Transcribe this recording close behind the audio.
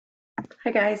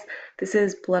Hi guys, this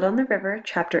is Blood on the River,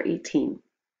 Chapter 18.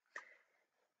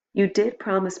 You did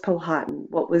promise Powhatan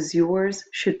what was yours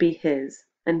should be his,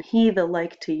 and he the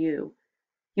like to you.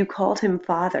 You called him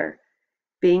father,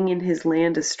 being in his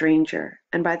land a stranger,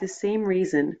 and by the same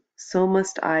reason so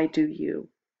must I do you.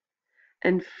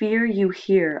 And fear you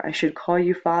here I should call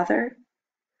you father?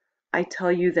 I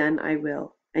tell you then I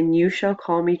will, and you shall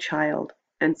call me child,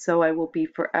 and so I will be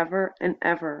forever and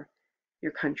ever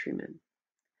your countryman.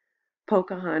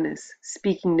 Pocahontas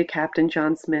speaking to Captain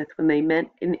John Smith when they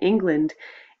met in England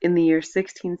in the year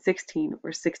 1616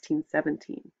 or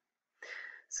 1617.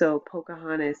 So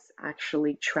Pocahontas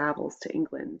actually travels to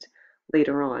England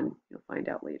later on. You'll find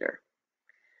out later.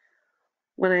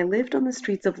 When I lived on the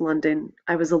streets of London,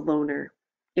 I was a loner.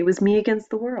 It was me against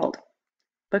the world.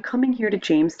 But coming here to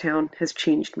Jamestown has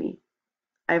changed me.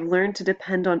 I've learned to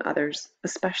depend on others,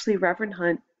 especially Reverend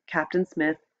Hunt, Captain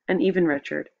Smith, and even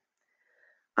Richard.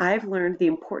 I've learned the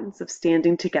importance of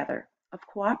standing together, of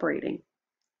cooperating.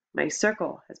 My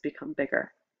circle has become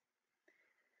bigger.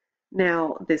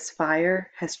 Now, this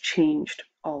fire has changed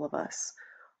all of us.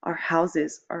 Our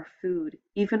houses, our food,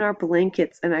 even our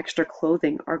blankets and extra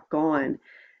clothing are gone,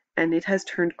 and it has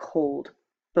turned cold,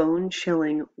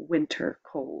 bone-chilling winter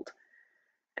cold.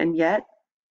 And yet,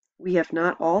 we have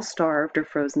not all starved or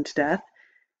frozen to death.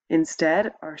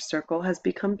 Instead, our circle has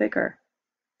become bigger.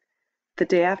 The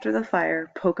day after the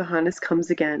fire, Pocahontas comes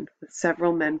again with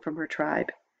several men from her tribe.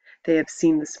 They have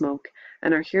seen the smoke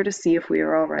and are here to see if we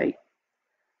are all right.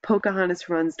 Pocahontas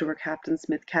runs to where Captain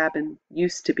Smith's cabin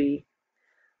used to be.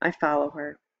 I follow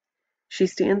her. She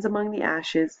stands among the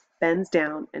ashes, bends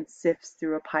down, and sifts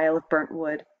through a pile of burnt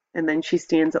wood, and then she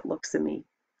stands and looks at me.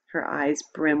 Her eyes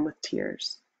brim with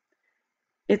tears.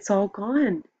 "It's all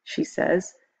gone," she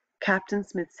says. "Captain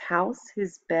Smith's house,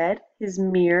 his bed, his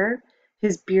mirror,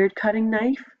 his beard-cutting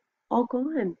knife, all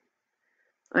gone."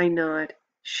 I nod.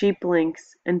 She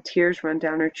blinks, and tears run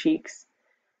down her cheeks.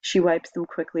 She wipes them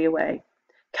quickly away.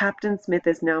 "Captain Smith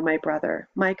is now my brother,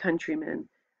 my countryman.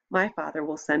 My father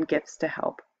will send gifts to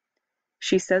help."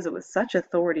 She says it with such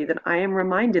authority that I am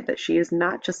reminded that she is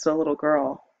not just a little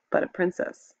girl, but a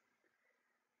princess.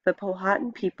 The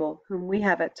Powhatan people, whom we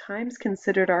have at times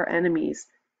considered our enemies,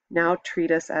 now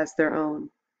treat us as their own.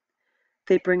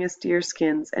 They bring us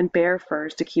deerskins and bear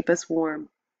furs to keep us warm.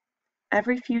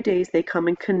 Every few days they come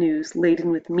in canoes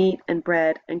laden with meat and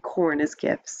bread and corn as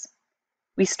gifts.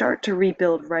 We start to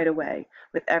rebuild right away,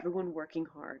 with everyone working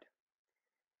hard.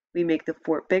 We make the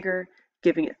fort bigger,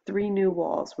 giving it 3 new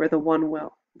walls where the one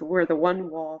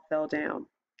wall fell down,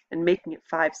 and making it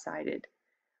 5-sided.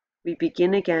 We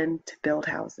begin again to build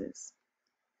houses.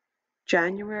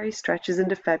 January stretches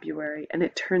into February, and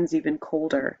it turns even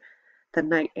colder. The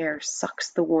night air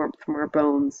sucks the warmth from our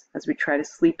bones as we try to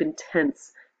sleep in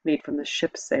tents made from the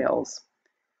ship's sails.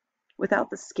 Without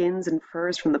the skins and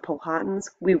furs from the Powhatans,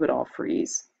 we would all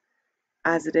freeze.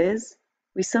 As it is,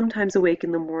 we sometimes awake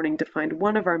in the morning to find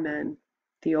one of our men,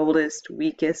 the oldest,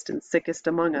 weakest, and sickest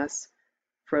among us,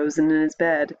 frozen in his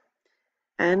bed.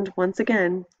 And once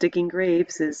again, digging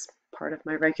graves is part of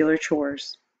my regular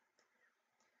chores.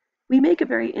 We make a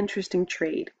very interesting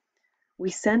trade. We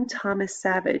send Thomas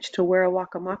Savage to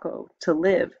Werowocomoco to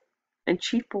live, and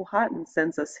Chief Powhatan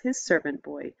sends us his servant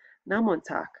boy,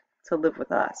 Namontack, to live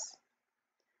with us.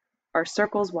 Our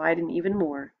circles widen even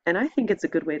more, and I think it's a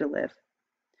good way to live.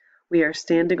 We are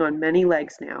standing on many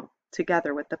legs now,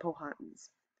 together with the Powhatans.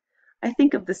 I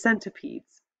think of the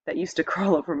centipedes that used to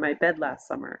crawl over my bed last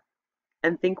summer,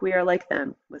 and think we are like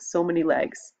them, with so many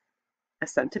legs. A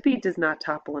centipede does not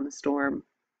topple in a storm.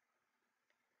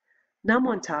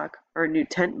 Namontack, our new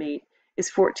tent mate, is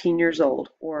 14 years old,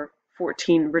 or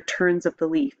 14 returns of the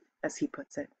leaf, as he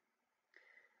puts it.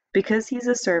 Because he's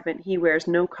a servant, he wears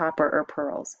no copper or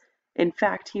pearls. In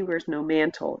fact, he wears no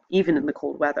mantle, even in the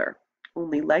cold weather,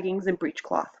 only leggings and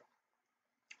breechcloth.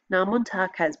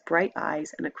 Namontack has bright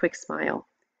eyes and a quick smile.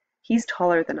 He's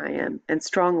taller than I am, and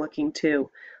strong-looking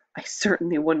too. I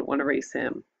certainly wouldn't want to race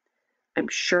him. I'm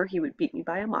sure he would beat me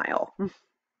by a mile.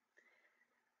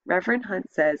 Reverend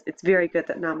Hunt says it's very good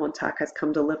that Namontack has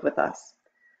come to live with us.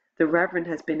 The Reverend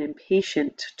has been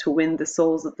impatient to win the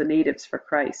souls of the natives for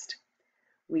Christ.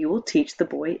 "We will teach the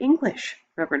boy English,"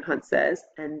 Reverend Hunt says,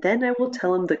 "and then I will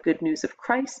tell him the good news of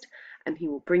Christ, and he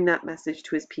will bring that message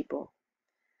to his people."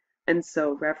 And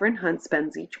so Reverend Hunt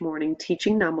spends each morning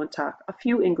teaching Namontack a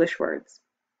few English words.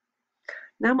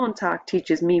 Namontack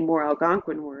teaches me more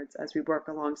Algonquin words as we work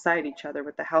alongside each other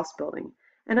with the house building,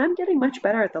 and I'm getting much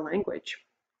better at the language.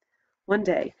 One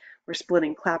day, we're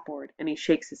splitting clapboard, and he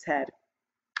shakes his head.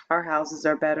 "Our houses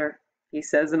are better," he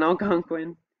says in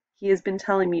Algonquin. He has been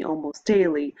telling me almost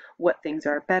daily what things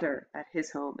are better at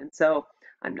his home, and so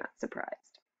I'm not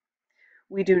surprised.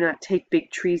 We do not take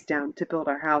big trees down to build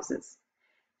our houses.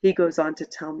 He goes on to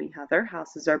tell me how their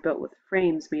houses are built with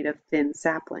frames made of thin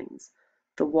saplings.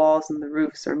 The walls and the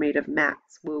roofs are made of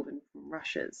mats woven from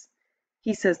rushes.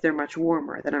 He says they're much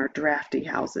warmer than our drafty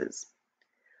houses.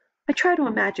 I try to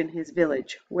imagine his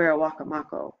village,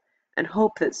 Werowocomoco, and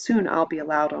hope that soon I'll be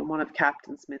allowed on one of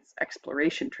Captain Smith's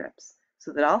exploration trips,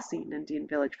 so that I'll see an Indian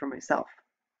village for myself.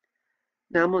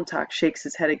 Namontak shakes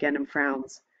his head again and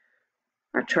frowns.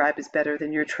 Our tribe is better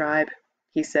than your tribe,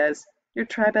 he says. Your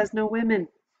tribe has no women.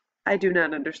 I do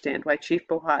not understand why Chief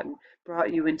Powhatan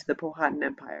brought you into the Powhatan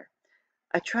Empire.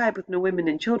 A tribe with no women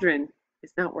and children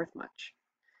is not worth much.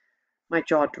 My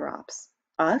jaw drops.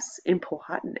 Us in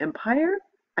Powhatan Empire?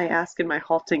 I ask in my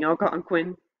halting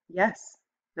Algonquin. Yes,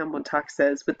 Namontak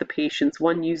says with the patience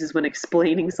one uses when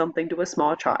explaining something to a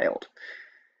small child.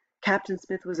 Captain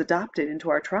Smith was adopted into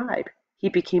our tribe. He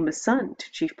became a son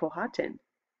to Chief Powhatan.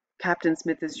 Captain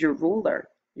Smith is your ruler,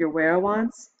 your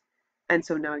Werowance, and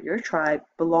so now your tribe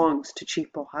belongs to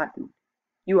Chief Powhatan.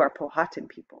 You are Powhatan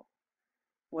people.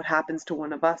 What happens to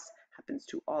one of us happens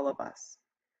to all of us.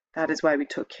 That is why we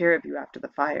took care of you after the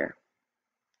fire.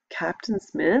 Captain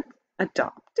Smith?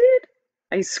 Adopted?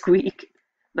 I squeak.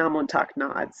 Namontak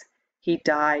nods. He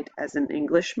died as an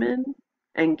Englishman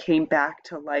and came back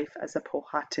to life as a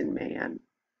Powhatan man.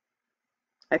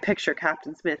 I picture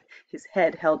Captain Smith, his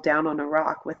head held down on a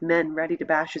rock, with men ready to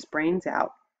bash his brains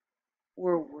out.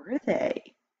 Or were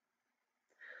they?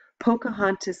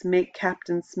 Pocahontas make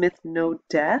Captain Smith know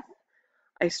death?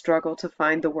 I struggle to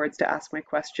find the words to ask my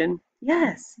question.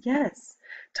 Yes, yes,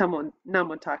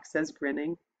 Namontak says,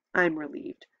 grinning. I'm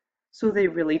relieved. So they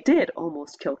really did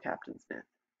almost kill Captain Smith.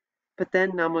 But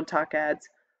then Namontak adds,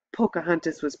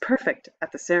 Pocahontas was perfect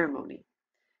at the ceremony.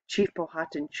 Chief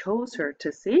Powhatan chose her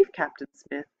to save Captain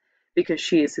Smith because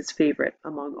she is his favorite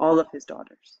among all of his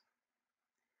daughters.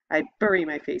 I bury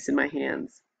my face in my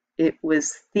hands. It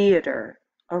was theater,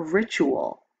 a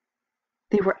ritual.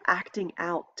 They were acting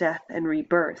out death and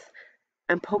rebirth,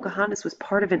 and Pocahontas was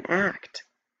part of an act.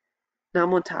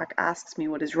 Namontak asks me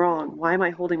what is wrong. Why am I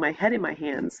holding my head in my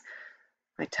hands?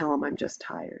 I tell him I'm just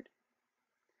tired.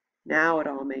 Now it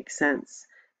all makes sense.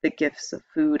 The gifts of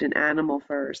food and animal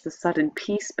furs, the sudden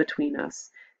peace between us.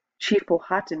 Chief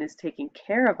Powhatan is taking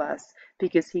care of us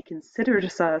because he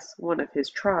considers us one of his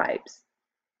tribes.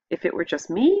 If it were just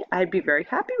me, I'd be very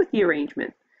happy with the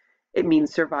arrangement. It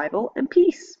means survival and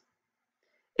peace.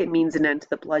 It means an end to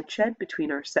the bloodshed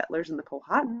between our settlers and the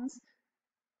Powhatans.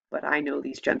 But I know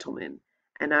these gentlemen,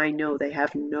 and I know they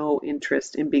have no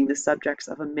interest in being the subjects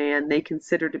of a man they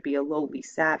consider to be a lowly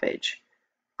savage.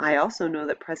 I also know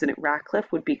that President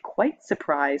Ratcliffe would be quite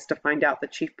surprised to find out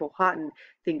that Chief Powhatan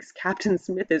thinks Captain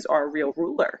Smith is our real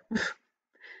ruler.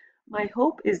 My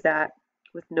hope is that,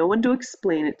 with no one to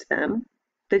explain it to them,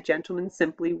 the gentlemen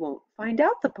simply won't find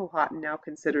out the Powhatan now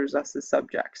considers us as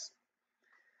subjects.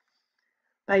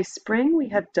 By spring, we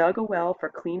have dug a well for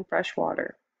clean, fresh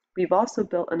water. We've also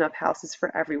built enough houses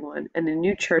for everyone and a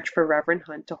new church for Reverend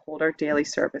Hunt to hold our daily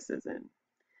services in.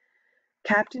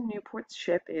 Captain Newport's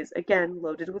ship is again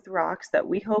loaded with rocks that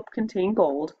we hope contain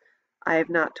gold. I have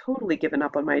not totally given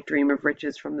up on my dream of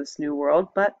riches from this new world,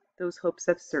 but those hopes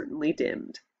have certainly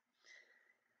dimmed.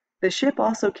 The ship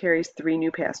also carries 3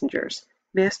 new passengers.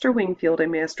 Master Wingfield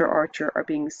and Master Archer are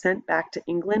being sent back to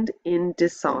England in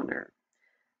dishonor.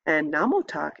 And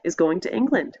Namontak is going to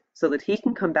England so that he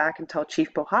can come back and tell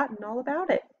Chief Powhatan all about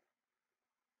it.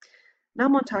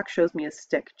 Namontak shows me a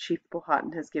stick Chief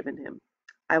Powhatan has given him.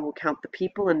 I will count the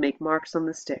people and make marks on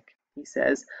the stick, he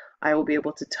says. I will be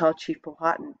able to tell Chief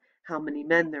Powhatan how many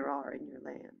men there are in your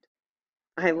land.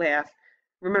 I laugh,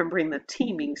 remembering the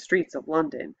teeming streets of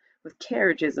London, with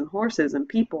carriages and horses and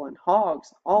people and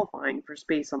hogs all vying for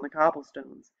space on the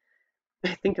cobblestones.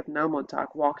 I think of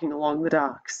Namontak walking along the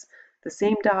docks, the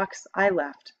same docks I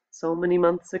left so many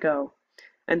months ago,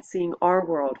 and seeing our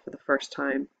world for the first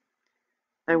time.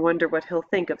 I wonder what he'll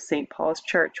think of St. Paul's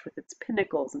Church with its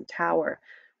pinnacles and tower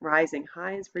rising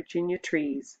high as Virginia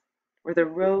trees, or the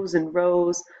rows and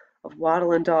rows of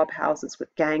wattle and daub houses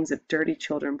with gangs of dirty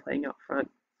children playing out front.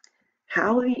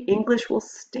 How the English will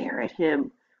stare at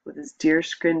him with his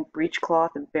deerskin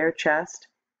breechcloth and bare chest.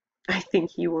 I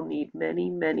think he will need many,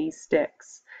 many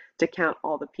sticks to count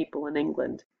all the people in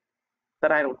England.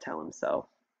 But I don't tell him so.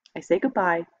 I say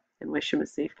goodbye and wish him a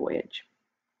safe voyage.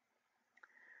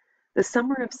 The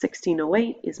summer of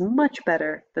 1608 is much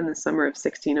better than the summer of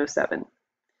 1607.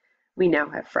 We now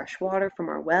have fresh water from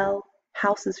our well,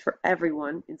 houses for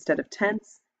everyone instead of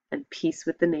tents, and peace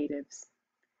with the natives.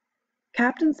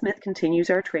 Captain Smith continues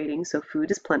our trading, so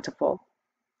food is plentiful.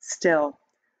 Still,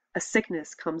 a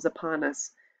sickness comes upon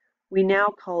us. We now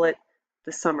call it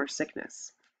the summer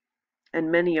sickness,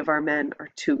 and many of our men are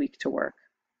too weak to work.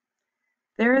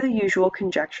 There are the usual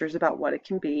conjectures about what it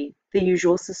can be, the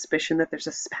usual suspicion that there's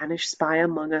a Spanish spy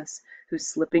among us who's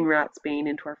slipping ratsbane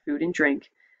into our food and drink,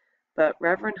 but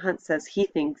Reverend Hunt says he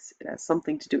thinks it has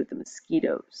something to do with the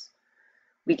mosquitoes.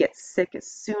 We get sick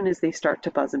as soon as they start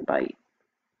to buzz and bite.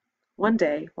 One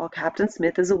day, while Captain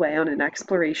Smith is away on an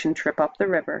exploration trip up the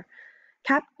river,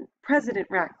 President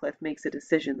Ratcliffe makes a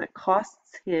decision that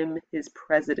costs him his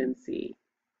presidency.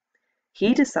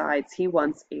 He decides he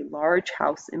wants a large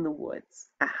house in the woods,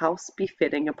 a house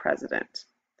befitting a president,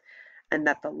 and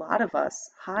that the lot of us,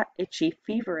 hot, itchy,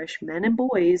 feverish men and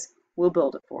boys, will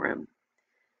build it for him.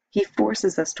 He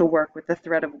forces us to work with the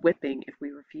threat of whipping if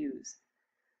we refuse.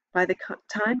 By the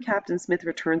time Captain Smith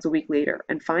returns a week later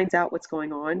and finds out what's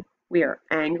going on, we are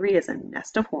angry as a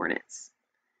nest of hornets.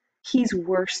 "He's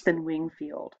worse than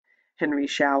Wingfield," Henry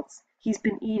shouts. "He's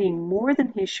been eating more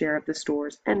than his share of the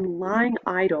stores and lying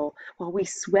idle while we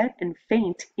sweat and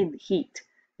faint in the heat,"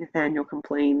 Nathaniel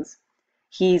complains.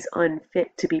 "He's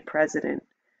unfit to be president,"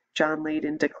 John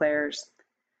Leyden declares.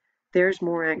 There's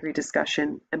more angry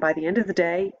discussion, and by the end of the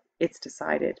day, it's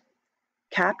decided.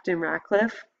 Captain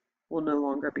Ratcliffe will no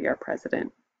longer be our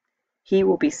president. He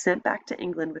will be sent back to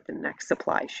England with the next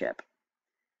supply ship.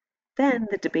 Then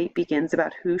the debate begins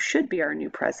about who should be our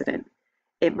new president.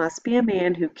 It must be a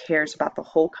man who cares about the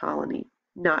whole colony,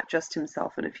 not just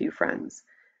himself and a few friends.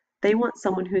 They want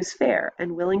someone who's fair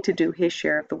and willing to do his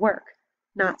share of the work,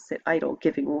 not sit idle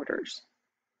giving orders.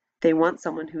 They want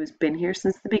someone who has been here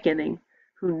since the beginning,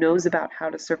 who knows about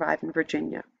how to survive in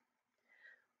Virginia.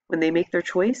 When they make their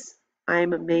choice, I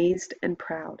am amazed and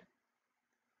proud.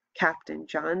 Captain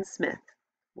John Smith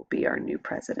will be our new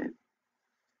president.